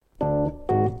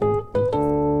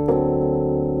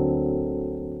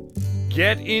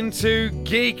Get into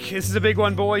geek. This is a big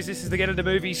one, boys. This is the Get Into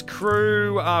Movies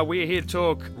crew. We are here to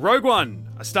talk Rogue One,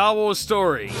 a Star Wars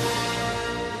story.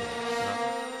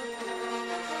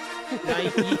 No,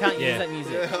 you can't use that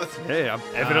music. Yeah,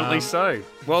 evidently so.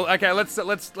 Well, okay, let's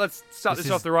start this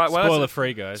off the right way. Spoiler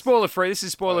free, guys. Spoiler free. This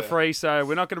is spoiler free, so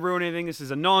we're not going to ruin anything. This is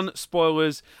a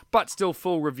non-spoilers, but still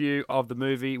full review of the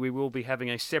movie. We will be having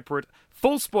a separate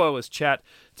full spoilers chat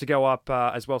to go up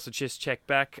as well, so just check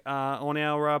back on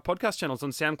our podcast channels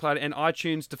on SoundCloud and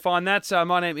iTunes to find that.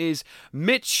 My name is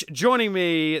Mitch. Joining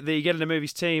me, the Get Into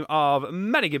Movies team of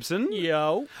Matty Gibson.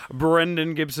 Yo.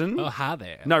 Brendan Gibson. Oh, hi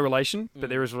there. No relation, but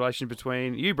there is a relation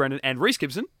between you, Brendan, and Reese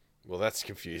Gibson. Well, that's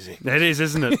confusing. It is,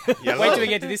 isn't it? Wait till we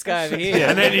get to this guy over here.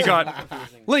 Yeah, and then you got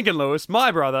Lincoln Lewis,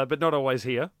 my brother, but not always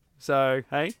here. So,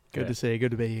 hey. Good to see you.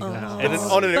 Good to be here, guys.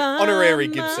 And an honorary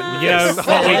Gibson. You know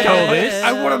what we call this?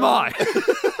 And what am I?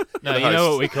 No, you know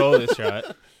what we call this, right?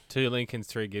 2 Lincolns,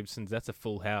 3 Gibsons. That's a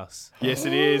full house. Yes,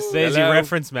 it is. There's your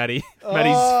reference, Matty.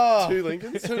 Matty's 2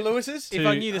 Lincolns, 2 Lewises. If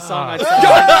I knew the song, I'd say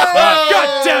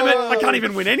God damn it! I can't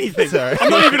even win anything. Sorry. I'm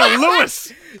not even a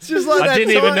Lewis. It's just like I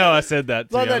didn't even know I said that,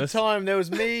 to Like be that honest. time, there was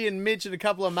me and Mitch and a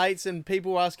couple of mates, and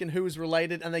people were asking who was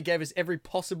related, and they gave us every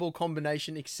possible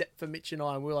combination except for Mitch and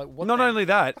I, and we were like, "What?" Not only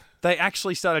that, they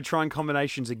actually started trying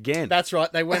combinations again. That's right.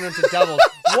 They went into doubles.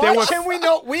 Why can we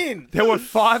not win? There were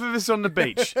 5 of us on the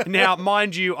beach. Now,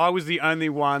 mind you, I was the only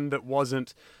one that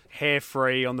wasn't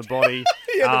hair-free on the body.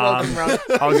 Yeah, the welcome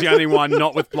run. I was the only one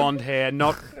not with blonde hair,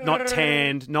 not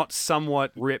tanned, not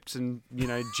somewhat ripped and,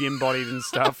 gym-bodied and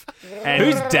stuff. And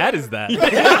Whose dad is that?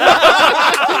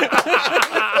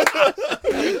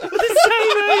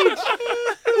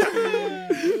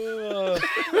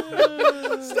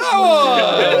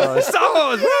 Star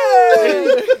Wars!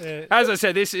 Woo! As I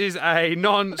said, this is a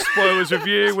non-spoilers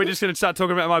review. We're just going to start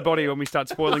talking about my body when we start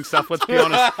spoiling stuff, let's be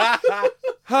honest.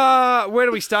 Where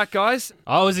do we start, guys?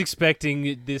 I was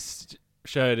expecting this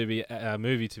show to be a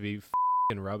movie to be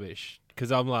f***ing rubbish.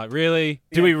 Because I'm like, really?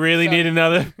 Do we really need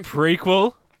another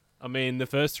prequel? I mean, the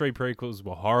first 3 prequels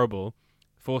were horrible.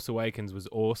 Force Awakens was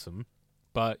awesome.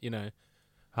 But,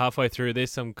 halfway through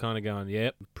this, I'm kind of going,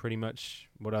 yep, pretty much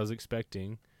what I was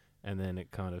expecting. And then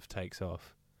it kind of takes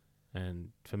off. And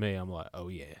for me, I'm like, oh,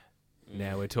 yeah.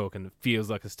 Now we're talking, it feels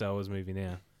like a Star Wars movie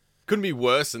now. Couldn't be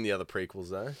worse than the other prequels,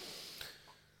 though.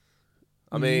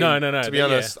 I mean, No, to be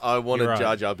honest, I wanted You're right.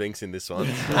 Jar Jar Binks in this one.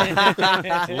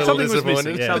 A little Something was disappointed.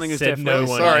 missing. Something is said definitely... no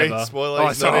one Sorry, ever. spoiler,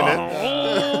 he's not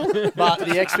in it. But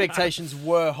the expectations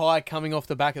were high coming off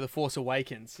the back of The Force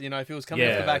Awakens. If it was coming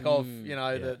off the back of,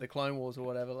 the Clone Wars or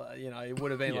whatever, it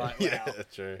would have been like, wow. Yeah,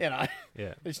 true.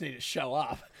 Yeah. We just need to show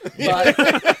up. But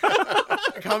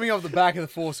coming off the back of The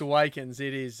Force Awakens,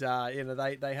 it is,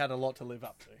 they had a lot to live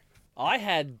up to. I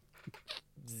had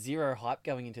zero hype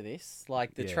going into this.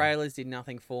 Like, the trailers did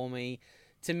nothing for me.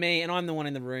 To me, and I'm the one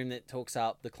in the room that talks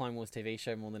up the Clone Wars TV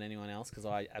show more than anyone else because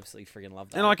I absolutely friggin' love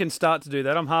that. And I can start to do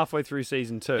that. I'm halfway through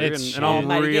season 2, It's and I'm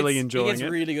Mate, really he enjoying gets it.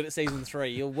 really good at season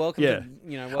 3. You're welcome Yeah. to,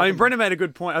 welcome. I mean, Brendan made a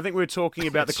good point. I think we were talking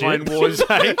about the Clone Shit. Wars.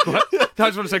 I just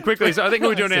want to say quickly. So I think we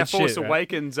were doing our Said Force shit, right?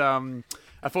 Awakens, a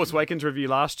Force Awakens review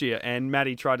last year, and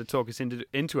Maddie tried to talk us into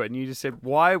it, and you just said,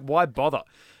 "Why bother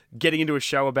getting into a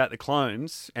show about the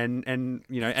clones?" And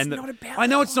not about I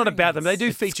know the it's not about them. They do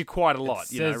It's- feature quite a lot,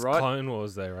 Says right? Clone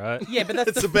Wars, though, right? Yeah, but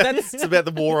that's It's that's about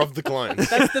the War of the Clones.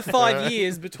 that's the 5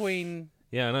 years between...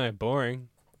 Yeah, I know. Boring.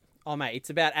 Oh, mate, it's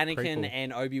about Anakin Prequel.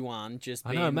 and Obi-Wan just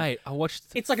I being... know, mate. I watched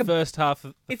It's like a- first half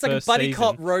of the It's like a first buddy season.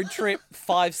 cop road trip,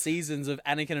 5 seasons of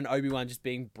Anakin and Obi-Wan just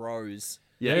being bros.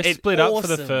 Yeah, They're it- split up for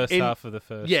the awesome. first In- half of the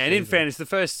first yeah, and in season. fairness, the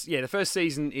first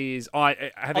season is having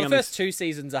The on first this 2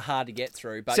 seasons are hard to get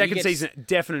through, but second you get, season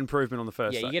definite improvement on the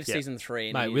first. Yeah, you though. get to season 3.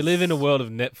 And Mate, it we is- live in a world of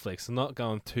Netflix. I'm not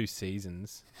going 2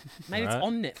 seasons. Mate, it's Right.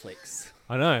 on Netflix.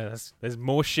 I know. There's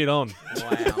more shit on.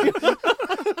 Wow.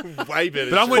 Way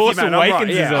better. But I'm with Force you, man. I'm right.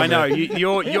 Awakens is Yeah, on I know.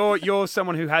 there. You're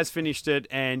someone who has finished it,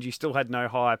 and you still had no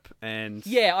hype. And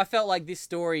Yeah, I felt like this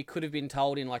story could have been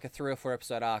told in like a 3 or 4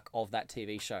 episode arc of that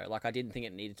TV show. Like, I didn't think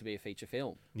it needed to be a feature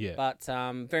film. Yeah. But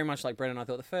very much like Brendan, I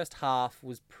thought the first half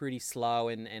was pretty slow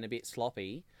and a bit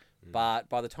sloppy. But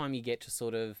by the time you get to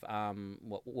sort of,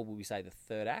 what would we say, the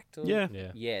third act? Or? Yeah.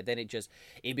 Yeah, then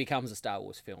it becomes a Star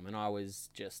Wars film. And I was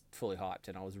just fully hyped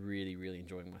and I was really, really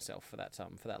enjoying myself for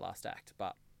that last act.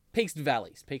 But peaks and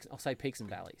valleys. I'll say peaks and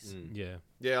valleys. Yeah.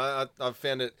 Yeah, I've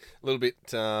found it a little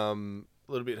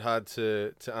bit hard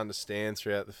to understand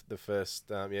throughout the first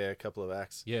couple of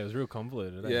acts. Yeah, it was real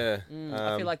convoluted. Yeah,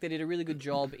 I feel like they did a really good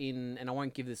job in, and I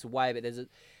won't give this away, but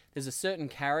there's a certain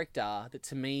character that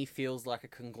to me feels like a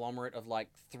conglomerate of like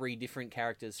 3 different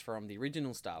characters from the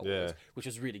original Star Wars, which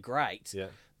was really great. Yeah.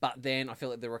 But then I feel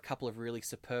like there were a couple of really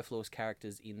superfluous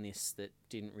characters in this that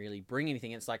didn't really bring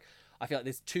anything. It's like, I feel like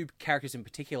there's 2 characters in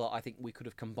particular I think we could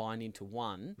have combined into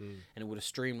one, and it would have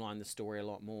streamlined the story a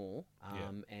lot more,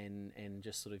 and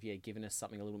just sort of, given us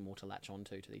something a little more to latch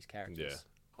onto to these characters.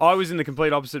 Yeah. I was in the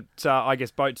complete opposite, I guess,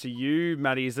 boat to you,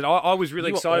 Matty, is that I was really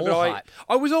excited.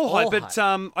 I was all hype, but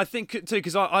I think, too,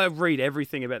 because I read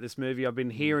everything about this movie. I've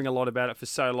been hearing a lot about it for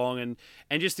so long,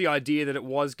 and just the idea that it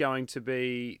was going to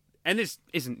be, and this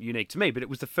isn't unique to me, but it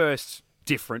was the first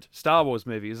different Star Wars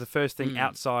movie. It was the first thing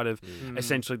outside of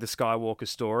essentially the Skywalker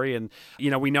story. And,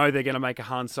 we know they're going to make a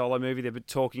Han Solo movie. They've been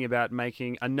talking about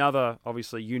making another,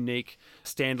 obviously, unique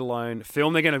standalone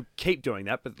film. They're going to keep doing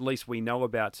that, but at least we know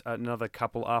about another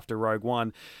couple after Rogue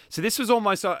One. So this was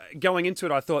almost, going into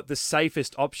it, I thought the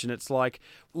safest option. It's like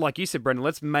you said, Brendan,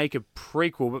 let's make a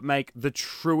prequel, but make the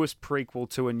truest prequel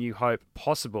to A New Hope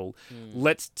possible.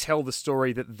 Let's tell the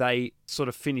story that they sort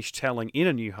of finished telling in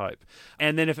A New Hope.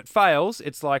 And then if it fails,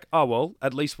 it's like, oh, well,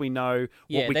 at least we know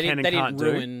what we can and can't do.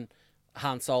 They didn't ruin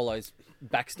Han Solo's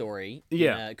backstory.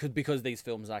 Yeah. Because these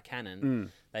films are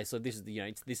canon. They said this is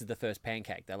this is the first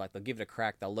pancake. They'll give it a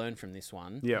crack. They'll learn from this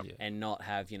one. And not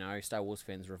have Star Wars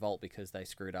fans revolt because they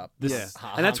screwed up.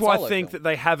 And that's why I think that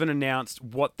they haven't announced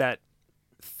what that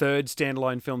third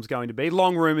standalone film's going to be.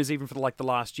 Long rumours even for the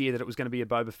last year that it was going to be a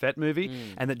Boba Fett movie,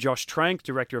 and that Josh Trank,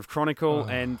 director of Chronicle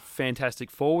and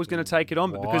Fantastic Four, was going to take it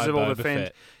on, but because of all the fans.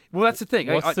 Well, that's the thing.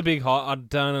 What's the big hype? I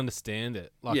don't understand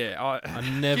it. I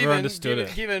never understood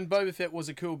it. Given Boba Fett was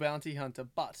a cool bounty hunter,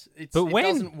 but it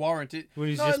doesn't warrant it. When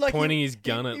he's just pointing his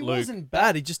gun at Luke. It wasn't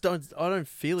bad. I don't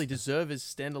feel he deserved his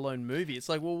standalone movie. It's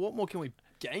like, well, what more can we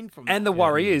gain from that? And the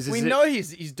worry is we know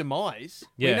his demise.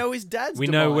 Yeah. We know his dad's We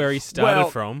demise. know where he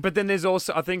started from. But then there's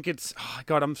also, I think it's,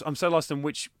 God, I'm so lost in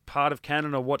which part of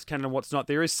canon or what's canon and what's not.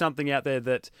 There is something out there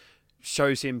that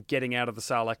shows him getting out of the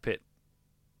Sarlacc pit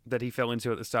that he fell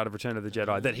into at the start of Return of the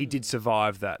Jedi, that he did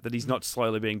survive that he's not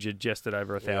slowly being digested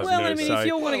over 1,000 years. Well, I mean, if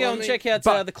you want to go and check out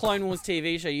the Clone Wars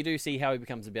TV show, you do see how he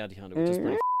becomes a bounty hunter, which is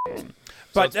pretty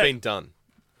But it's been done.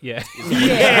 Yeah.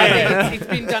 It's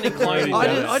been done in Clone Wars.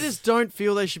 I just don't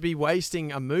feel they should be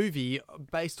wasting a movie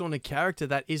based on a character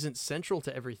that isn't central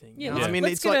to everything. Yeah, I mean,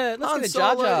 let's get a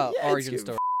Jar Jar origin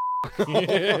story.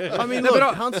 I mean,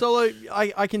 look, Han Solo,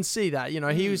 I can see that.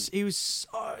 He was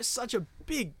such a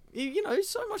big.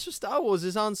 So much of Star Wars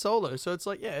is Han Solo, so it's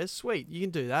like, yeah, it's sweet, you can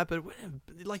do that, but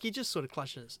he just sort of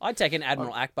clashes. I'd take an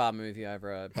Admiral Akbar movie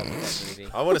over a Boba Fett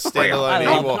movie. I want a standalone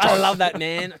Ewoks. I love that,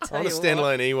 man. I want a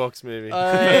standalone Ewoks movie.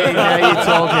 Now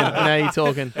you're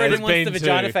talking. Brendan wants the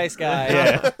vagina face guy.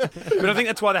 Yeah. But I think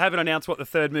that's why they haven't announced what the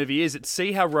third movie is. It's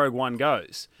see how Rogue One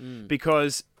goes,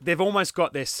 because they've almost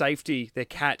got their safety, their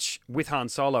catch with Han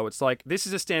Solo. It's like, this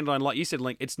is a standalone, like you said,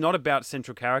 Link. It's not about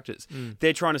central characters.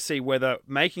 They're trying to see whether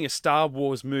making a Star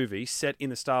Wars movie set in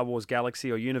the Star Wars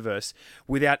galaxy or universe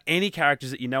without any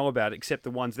characters that you know about except the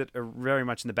ones that are very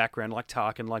much in the background, like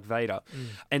Tarkin, like Vader,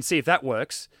 and see if that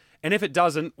works. And if it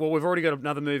doesn't, well, we've already got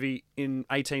another movie in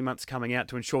 18 months coming out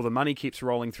to ensure the money keeps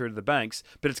rolling through to the banks,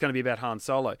 but it's going to be about Han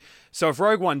Solo. So if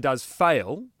Rogue One does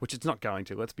fail, which it's not going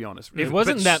to, let's be honest. It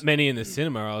wasn't that many in the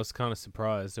cinema. I was kind of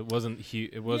surprised. It wasn't huge.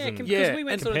 It wasn't. Because we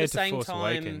went sort of the same Force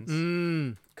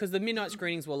time. Because the midnight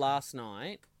screenings were last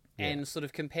night. And sort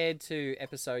of compared to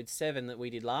episode 7 that we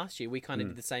did last year, we kind of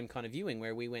did the same kind of viewing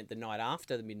where we went the night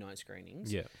after the midnight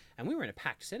screenings. Yeah. And we were in a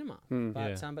packed cinema.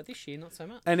 But this year, not so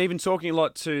much. And even talking a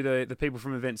lot to the people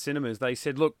from Event Cinemas, they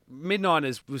said, look,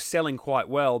 Midnighters was selling quite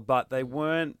well, but they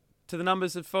weren't to the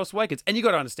numbers of Force Awakens. And you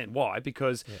got to understand why,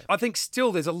 because I think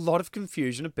still there's a lot of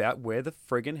confusion about where the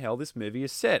friggin' hell this movie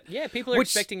is set. Yeah, people are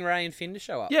expecting Rey and Finn to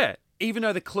show up. Yeah, even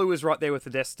though the clue is right there with the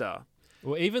Death Star.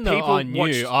 Well, even though I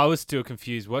knew, I was still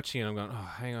confused watching it. I'm going, oh,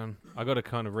 hang on. I got to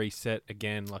kind of reset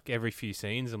again, like every few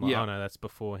scenes. I'm like, oh, no, that's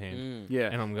beforehand. Yeah.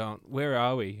 And I'm going, where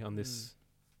are we on this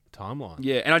timeline?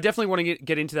 Yeah, and I definitely want to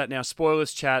get into that now.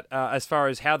 Spoilers chat, as far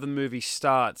as how the movie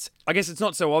starts. I guess it's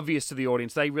not so obvious to the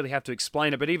audience. They really have to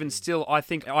explain it. But even still, I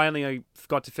think I only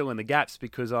got to fill in the gaps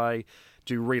because I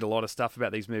do read a lot of stuff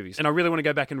about these movies. And I really want to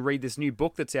go back and read this new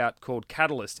book that's out called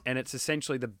Catalyst. And it's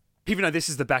essentially even though this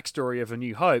is the backstory of A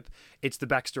New Hope, it's the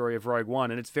backstory of Rogue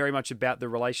One, and it's very much about the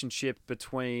relationship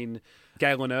between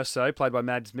Galen Erso, played by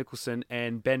Mads Mikkelsen,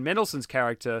 and Ben Mendelsohn's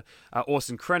character,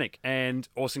 Orson Krennic, and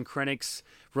Orson Krennic's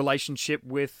relationship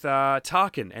with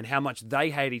Tarkin, and how much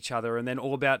they hate each other, and then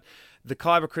all about the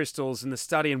Kyber crystals and the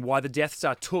study and why the Death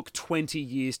Star took 20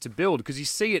 years to build, because you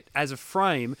see it as a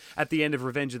frame at the end of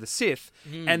Revenge of the Sith,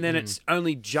 and then it's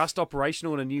only just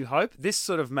operational in A New Hope. This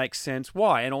sort of makes sense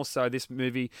why, and also this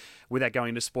movie, without going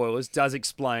into spoilers, does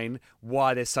explain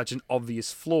why there's such an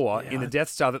obvious flaw in the Death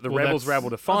Star that the rebels were able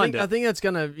to find I think that's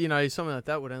gonna, something like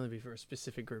that would only be for a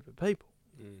specific group of people.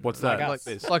 What's that?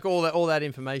 Like all that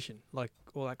information, like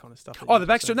all that kind of stuff. Oh, the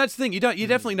backstory. And that's the thing. You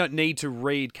definitely don't need to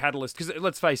read Catalyst, because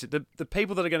let's face it, the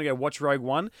people that are going to go watch Rogue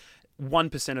One,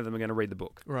 1% of them are going to read the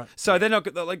book. Right. So they're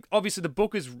not like, obviously the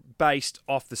book is based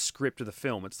off the script of the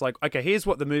film. It's like, okay, here's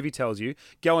what the movie tells you.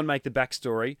 Go and make the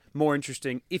backstory more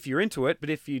interesting if you're into it, but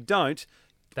if you don't,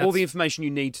 all the information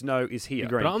you need to know is here.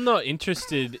 But I'm not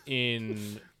interested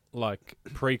in like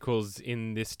prequels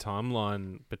in this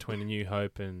timeline between A New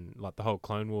Hope and like the whole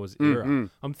Clone Wars era.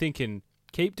 I'm thinking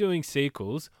keep doing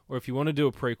sequels, or if you want to do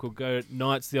a prequel, go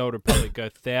Knights of the Old Republic, go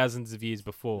thousands of years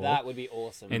before. That would be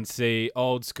awesome. And see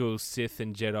old school Sith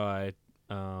and Jedi.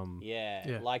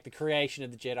 Like the creation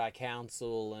of the Jedi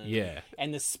Council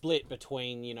and the split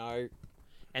between,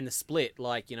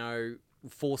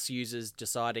 Force users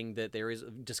deciding that there is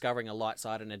discovering a light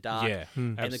side and a dark,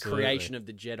 and absolutely. the creation of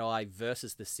the Jedi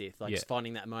versus the Sith, just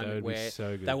finding that moment where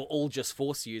they were all just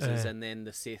Force users, and then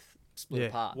the Sith split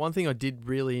apart. One thing I did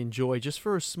really enjoy, just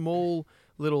for a small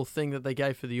little thing that they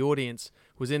gave for the audience,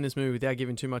 was in this movie, without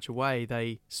giving too much away,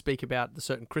 they speak about the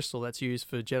certain crystal that's used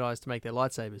for Jedis to make their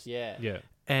lightsabers. Yeah.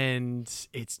 And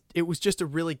it was just a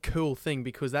really cool thing,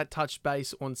 because that touched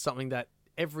base on something that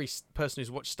every person who's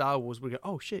watched Star Wars would go,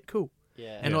 oh shit, cool.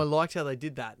 Yeah. And I liked how they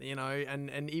did that,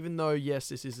 and even though, yes,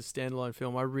 this is a standalone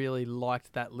film, I really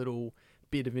liked that little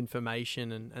bit of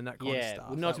information and that kind of stuff.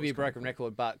 Well, not to be a broken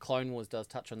record, but Clone Wars does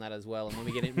touch on that as well. And when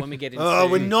we get into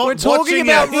we're talking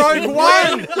about Rogue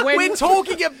One. We're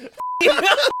talking about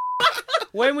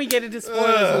when we get into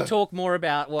spoilers, we'll talk more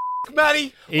about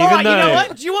Matty. Even all right, though... you know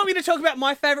what? Do you want me to talk about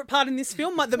my favourite part in this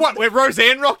film? Where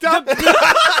Roseanne rocked up?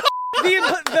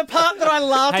 The part that I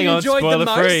laughed Hang and on, enjoyed the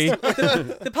spoiler-free.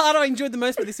 most. The part I enjoyed the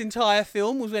most with this entire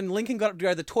film was when Lincoln got up to go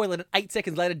to the toilet, and 8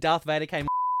 seconds later, Darth Vader came.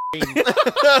 Suck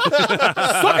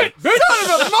it,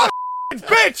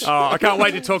 bitch! Oh, I can't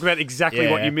wait to talk about exactly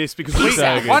what you missed, because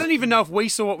I don't even know if we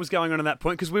saw what was going on at that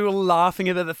point, because we were laughing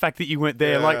at the fact that you weren't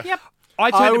there. Yeah. Like, Yep.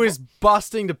 I was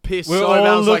busting to piss. We're so bad. I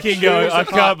all was looking, like, going, I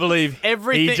can't believe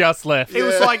everything. he just left. It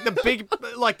was like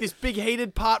this big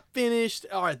heated part finished.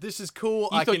 All right, this is cool.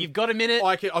 You've got a minute.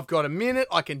 I've got a minute.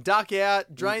 I can duck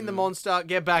out, drain the monster,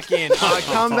 get back in. I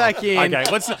come back in. Okay,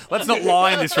 let's not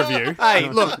lie in this review. Hey,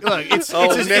 look! It's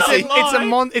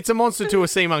a monster to a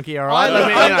sea monkey. All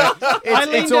right,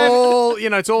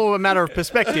 it's all a matter of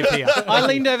perspective here. I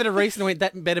leaned over to Reese and went,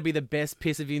 "That better be the best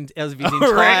piss of his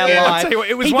entire Right, life." I'll tell you what,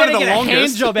 it was he one of better the get longest. a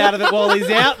hand job out of it while he's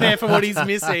out there for what he's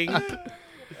missing.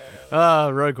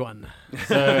 Rogue One.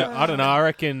 So, I don't know. I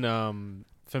reckon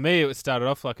for me it started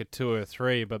off like a 2 or a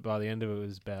 3, but by the end of it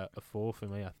was about a 4 for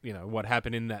me. What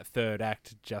happened in that third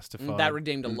act justified. That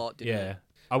redeemed a lot, didn't it?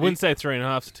 I wouldn't say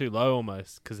 3.5 is too low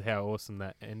almost, because of how awesome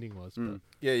that ending was. But.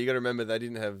 Yeah, you got to remember they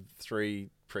didn't have 3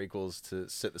 prequels to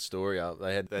set the story up.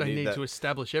 They need to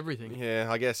establish everything. Yeah,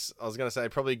 I guess I was going to say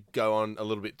probably go on a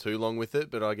little bit too long with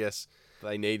it, but I guess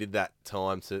they needed that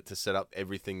time to set up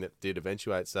everything that did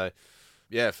eventuate. So,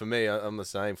 yeah, for me, I'm the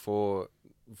same. 4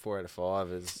 out of 5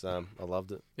 is I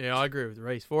loved it. Yeah, I agree with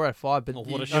Reese. 4 out of 5, but what a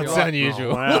you're That's shock.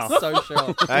 unusual. Oh, wow. So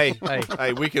shocked. Hey,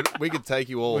 we could take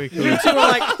you all. We could. You two are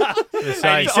like,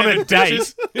 On a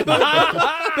date.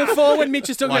 before when Mitch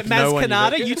was talking Like about Maz no one you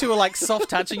Kanata, you two were like soft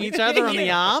touching each other on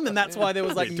the arm, and that's why there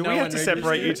was like Do no we have one to moving.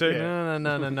 separate you two?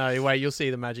 No. Wait, you'll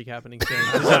see the magic happening soon.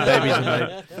 Just have babies are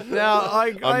made. Now,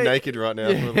 I'm naked right now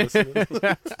for the listeners.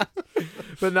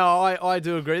 But no, I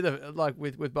do agree that like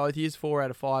with both years, 4 out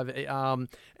of 5. And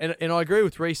I agree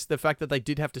with Reese the fact that they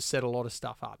did have to set a lot of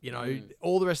stuff up.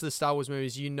 All the rest of the Star Wars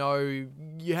movies, you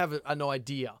have an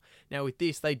idea. Now with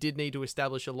this, they did need to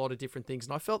establish a lot of different things,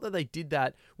 and I felt that they did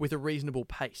that with a reasonable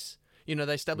pace. They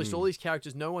established all these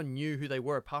characters. No one knew who they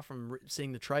were apart from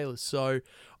seeing the trailers. So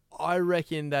I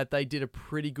reckon that they did a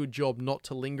pretty good job not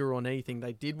to linger on anything.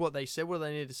 They did what they said, what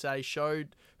they needed to say,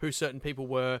 showed who certain people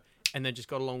were, and then just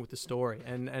got along with the story.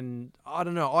 And I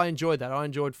don't know, I enjoyed that. I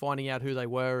enjoyed finding out who they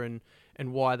were and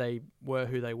why they were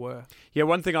who they were. Yeah,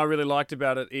 one thing I really liked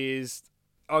about it is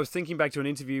I was thinking back to an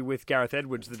interview with Gareth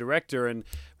Edwards, the director, and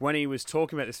when he was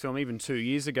talking about this film even 2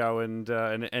 years ago and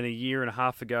a year and a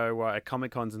half ago at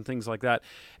Comic-Cons and things like that,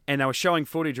 and they were showing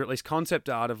footage or at least concept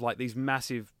art of like these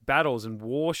massive battles and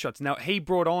war shots. Now, he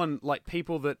brought on like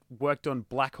people that worked on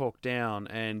Black Hawk Down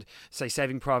and say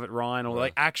Saving Private Ryan or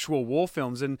like actual war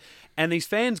films, and these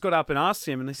fans got up and asked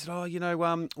him, and they said, "Oh,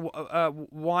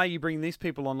 why are you bringing these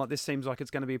people on? Like, this seems like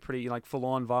it's going to be a pretty like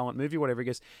full-on violent movie, whatever." He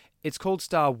goes, "It's called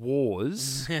Star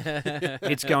Wars.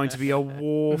 It's going to be a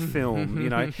war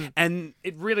film, and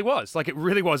it really was. Like, it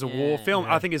really was a war film.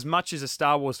 I think as much as a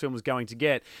Star Wars film was going to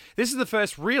get. This is the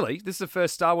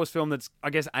first Star Wars film that's, I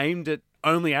guess, aimed at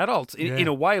only adults in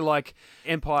a way. Like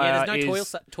Empire. Yeah,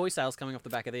 there's no toy sales coming off the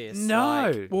back of this.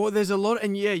 No. Well, there's a lot,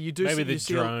 and you do Maybe see, the you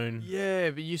see drone.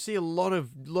 but you see a lot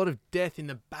of death in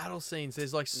the battle scenes.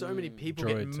 There's like so many people Droid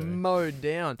getting too. mowed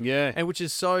down. Yeah. And which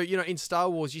is so, in Star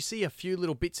Wars, you see a few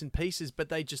little bits and pieces, but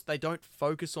they don't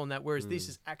focus on that. Whereas this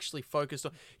is actually focused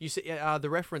on. You see the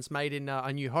reference made in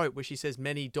A New Hope, where she says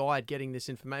many died getting this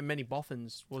information. Many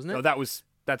Boffins, wasn't it? Oh,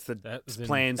 that's the That's in-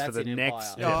 plans for that's the in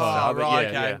next. Empire. Oh, but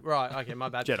right, yeah, right, okay, my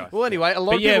bad. Jedi. Well, anyway, a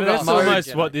lot But of yeah, people but got that's mowed. almost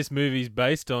Jedi. what this movie's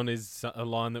based on, is a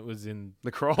line that was in. The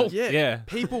Crawl. Yeah, Yeah.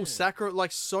 people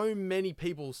so many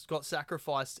people got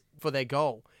sacrificed for their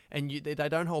goal, and they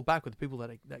don't hold back with the people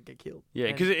that get killed. Yeah,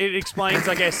 And- because it explains,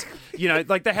 I guess,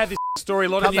 like they had this story. A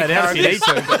lot of Cut new that out if you need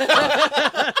characters.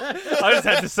 I just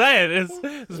had to say it.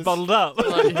 It's bottled up.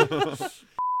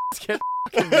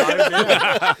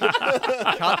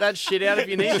 Cut that shit out if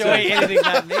you need Enjoy to. editing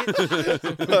that,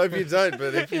 Mitch. I hope you don't,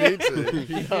 but if you need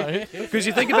to. Because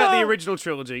you think about the original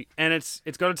trilogy, and it's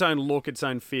got its own look, its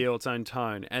own feel, its own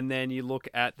tone, and then you look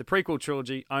at the prequel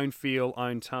trilogy, own feel,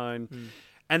 own tone.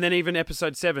 And then even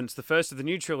Episode 7, it's the first of the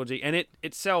new trilogy, and it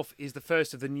itself is the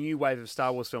first of the new wave of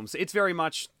Star Wars films. It's very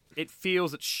much, it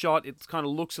feels, it's shot, it kind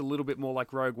of looks a little bit more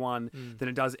like Rogue One than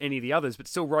it does any of the others. But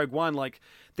still, Rogue One, like,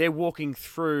 they're walking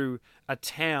through a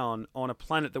town on a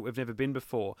planet that we've never been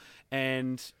before.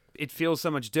 And it feels so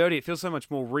much dirty. It feels so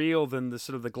much more real than the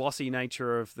sort of the glossy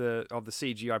nature of the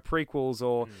CGI prequels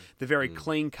or the very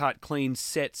clean-cut, clean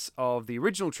sets of the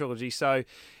original trilogy. So,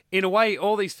 in a way,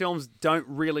 all these films don't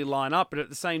really line up, but at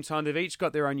the same time, they've each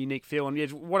got their own unique feel. And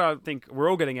what I think we're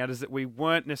all getting at is that we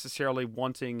weren't necessarily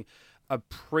wanting a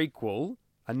prequel,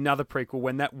 another prequel,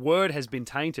 when that word has been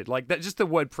tainted. Like, that, just the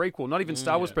word prequel, not even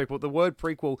Star Wars prequel. The word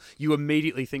prequel, you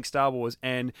immediately think Star Wars,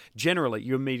 and generally,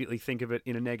 you immediately think of it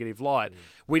in a negative light.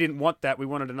 We didn't want that. We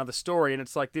wanted another story, and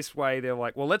it's like this way, they're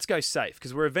like, well, let's go safe,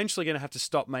 because we're eventually going to have to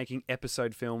stop making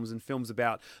episode films and films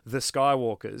about the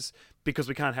Skywalkers, because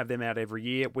we can't have them out every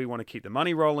year. We want to keep the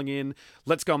money rolling in.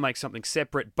 Let's go and make something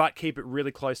separate, but keep it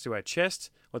really close to our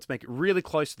chest. Let's make it really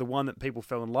close to the one that people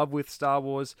fell in love with, Star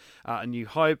Wars, A New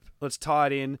Hope. Let's tie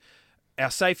it in.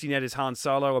 Our safety net is Han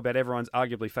Solo, about everyone's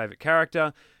arguably favourite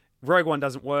character. Rogue One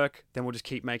doesn't work, then we'll just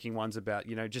keep making ones about,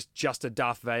 just a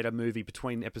Darth Vader movie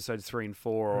between episodes 3 and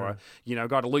 4, or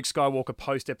got a Luke Skywalker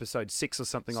post episode 6 or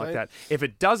something like that. If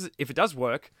it does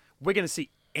work, we're going to see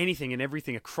anything and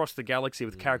everything across the galaxy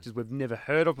with characters we've never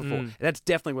heard of before. And that's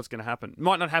definitely what's going to happen.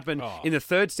 Might not happen in the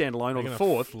third standalone or the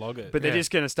fourth, flog it. but they're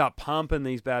just going to start pumping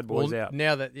these bad boys out.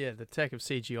 Now that the tech of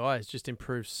CGI has just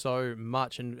improved so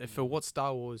much, and for what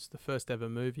Star Wars, the first ever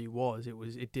movie was,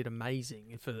 it did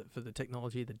amazing for the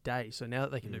technology of the day. So now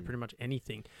that they can do pretty much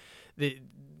anything,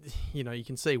 you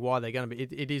can see why they're going to be.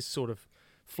 It is sort of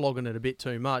flogging it a bit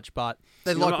too much, but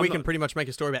we can pretty much make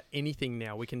a story about anything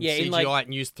now. We can CGI it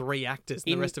and use 3 actors,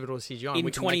 and the rest of it all is CGI. In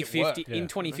we can make it work.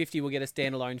 2050, we'll get a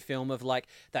standalone film of like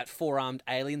that 4-armed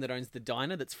alien that owns the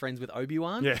diner that's friends with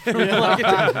Obi-Wan. Yeah.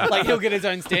 like he'll get his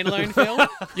own standalone film.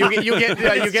 You'll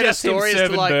get a story as to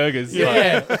serving like burgers.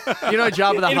 Jabba the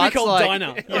It'll be Hutt's called like,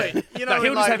 Diner. No,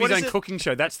 he'll just have his own cooking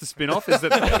show. That's the spin-off, is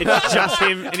that it's just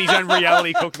him and his own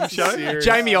reality cooking show.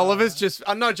 Jamie Oliver's just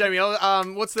not Jamie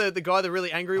Oliver. What's the guy, the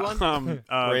really angry one?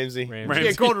 Ramsey.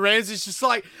 Yeah, Gordon Ramsay's just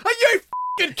like, are you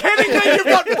f***ing kidding me? You've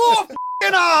got 4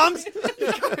 f***ing arms.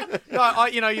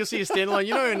 No, you'll see a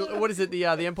standalone. In, what is it? The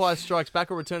Empire Strikes Back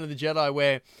or Return of the Jedi,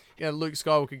 where Luke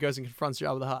Skywalker goes and confronts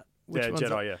Jabba the Hutt. Which one's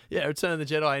Jedi, it? Yeah, Return of the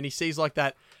Jedi, and he sees like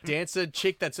that dancer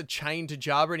chick that's a chain to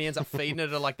Jabba, and he ends up feeding her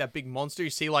to like that big monster. You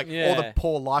see like all the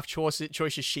poor life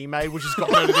choices she made, which has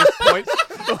gotten her to this point.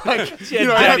 Like,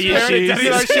 daddy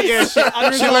issues.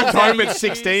 She left home at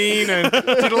 16 and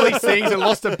did all these things and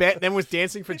lost a bet, then was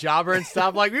dancing for Jabba and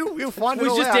stuff. Like, we'll find it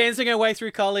Was all just out. dancing her way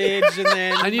through college, and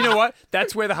then And you know what?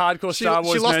 That's where the hardcore Star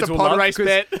Wars she lost nerds a will pod love, race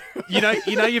because bet.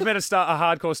 you've met a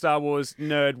hardcore Star Wars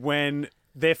nerd when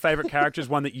their favourite character is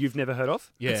one that you've never heard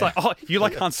of. Yeah. It's like, oh, you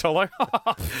like Han Solo?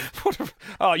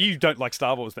 Oh, you don't like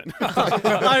Star Wars then.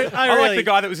 I I really like the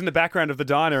guy that was in the background of the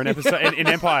diner in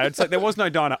Empire. It's like, there was no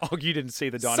diner. Oh, you didn't see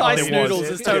the diner. Size There Noodles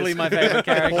was. is totally my favorite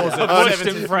character. I've watched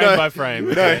him frame by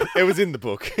frame. No, it was in the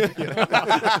book.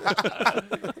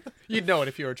 You'd know it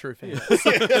if you're a true fan.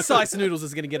 Sice Noodles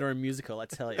is going to get her own musical, I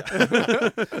tell you.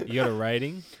 You got a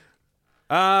rating?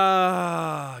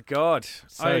 God.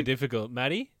 So difficult.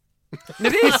 Maddie?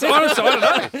 It is, honestly, I don't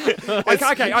know.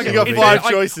 Okay. You got 5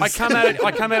 choices. I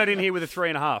come at it in here with a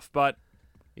 3.5, but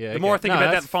Yeah. the more I think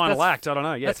about that final that's- act, I don't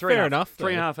know. Yeah, that's 3.5. fair enough, though.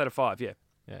 3.5 out of 5, yeah.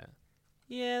 Yeah.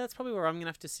 Yeah, that's probably where I'm going to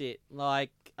have to sit.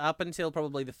 Like, up until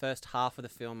probably the first half of the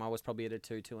film, I was probably at a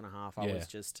 2.5. I Yeah. was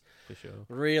just For sure.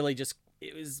 really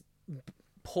it was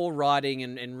poor writing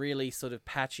and really sort of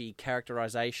patchy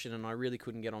characterization, and I really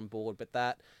couldn't get on board. But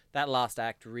that last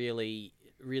act really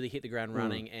hit the ground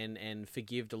running and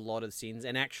forgived a lot of sins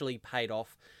and actually paid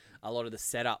off a lot of the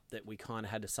setup that we kind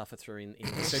of had to suffer through in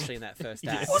especially in that first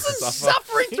act. Wasn't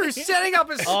suffering through setting up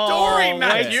a story,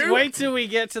 Matthew. Wait till we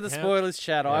get to the spoilers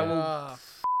chat. I will. Oh,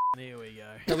 here we go.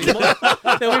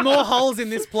 There'll be more holes in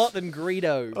this plot than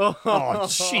Greedo. Oh,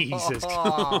 Jesus.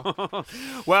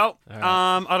 Well,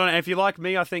 I don't know. If you're like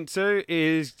me, I think too,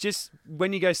 is just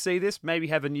when you go see this, maybe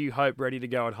have a New Hope ready to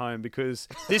go at home because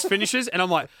this finishes and I'm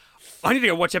like, I need to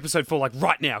go watch episode 4 like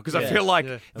right now because I feel like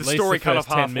the At least story the cut off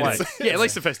first 10 halfway. minutes. Yeah, at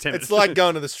least the first 10 minutes. It's like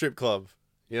going to the strip club.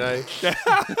 You know, You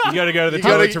got to go to the you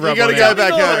toilet to rub gotta one go out.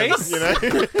 back home. Maurice. You know,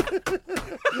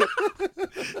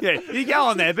 Yeah, you go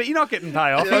on there, but you're not getting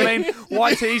payoff. I mean,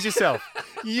 why tease yourself?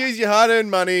 you use your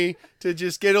hard-earned money to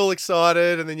just get all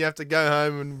excited, and then you have to go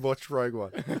home and watch Rogue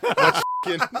One. Watch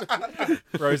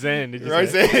Roseanne, did you say?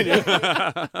 Roseanne,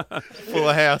 yeah.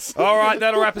 Full House. All right,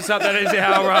 that'll wrap us up. That is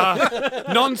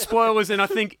our non-spoilers, and I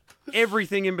think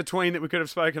everything in between that we could have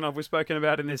spoken of, we've spoken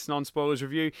about in this non-spoilers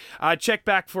review. Check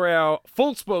back for our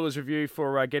full spoilers review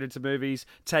for Get Into Movies,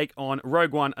 take on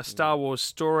Rogue One, A Star Wars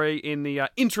Story. In the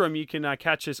interim, you can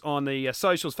catch us on the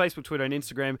socials, Facebook, Twitter, and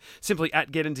Instagram, simply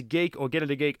at Get Into Geek or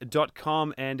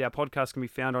getintogeek.com, and our podcast can be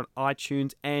found on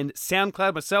iTunes and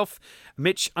SoundCloud. Myself,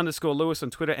 Mitch_Lewis on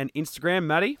Twitter and Instagram.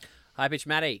 Maddie Hi, bitch,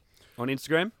 Matty. on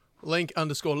Instagram.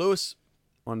 Link_Lewis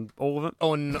On all of it.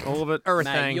 on All of it. Mate,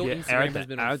 everything. your Yeah, Instagram has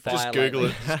been on fire Just Google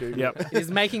lately. it. Just Google Yep. It is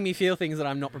making me feel things that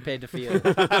I'm not prepared to feel. it.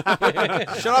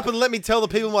 Shut up and let me tell the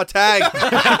people my tag.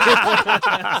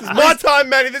 This is my time,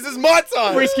 Manny. This is my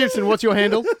time. Reese Gibson, what's your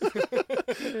handle?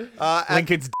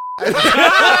 Lincoln's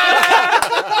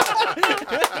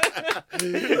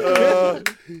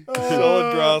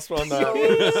Solid grasp on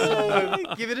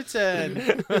that. Give it a turn.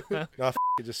 No,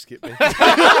 you just skip me.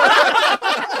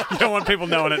 You don't want people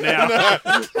knowing it now.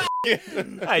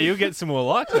 Hey, you'll get some more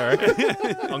likes, I reckon,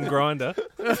 on Grindr.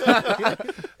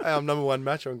 Hey, I'm #1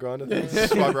 match on Grindr.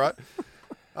 Swipe right.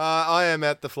 I am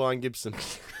at the Flying Gibson.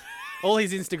 All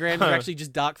his Instagrams are actually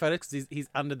just dark photos because he's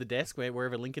under the desk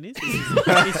wherever Lincoln is. He's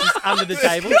just under the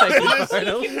table taking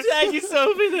photos. Tag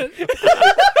yourself in it.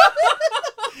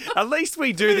 At least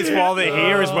we do this while they're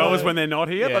here as well as when they're not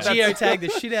here. Yeah. But that's, Geotag the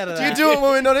shit out of Do that. you do it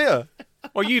when we're not here?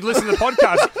 or you'd listen to the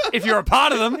podcast if you're a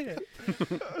part of them.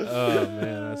 Oh,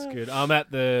 man, that's good. I'm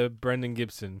at the Brendan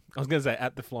Gibson. I was going to say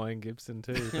at the Flying Gibson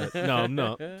too, but no, I'm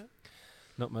not.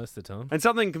 Not most of the time. And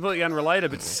something completely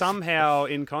unrelated, but somehow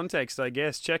in context, I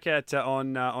guess. Check out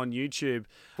on YouTube.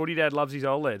 Footy Dad Loves His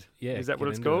OLED. Yeah, Is that what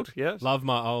get it's into called? it. Yeah. Love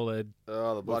my OLED.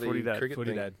 Oh, the bloody Footy Dad. cricket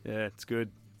Footy thing. Dad. Yeah, it's good.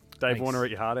 Dave Thanks. Warner,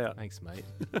 eat your heart out. Thanks, mate.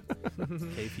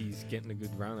 Keefe's getting a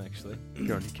good run, actually.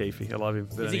 Go on, Keefe. I love him.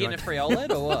 But Is he anyway. getting a free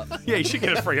OLED or what? Yeah, you should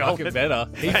get a free Fucking OLED. better.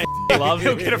 He Love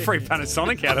He'll get a free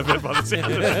Panasonic out of it by the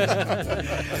sound of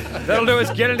it. That'll do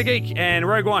us. Get Into Geek and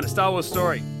Rogue One, A Star Wars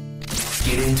Story.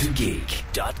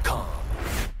 GetIntoGeek.com.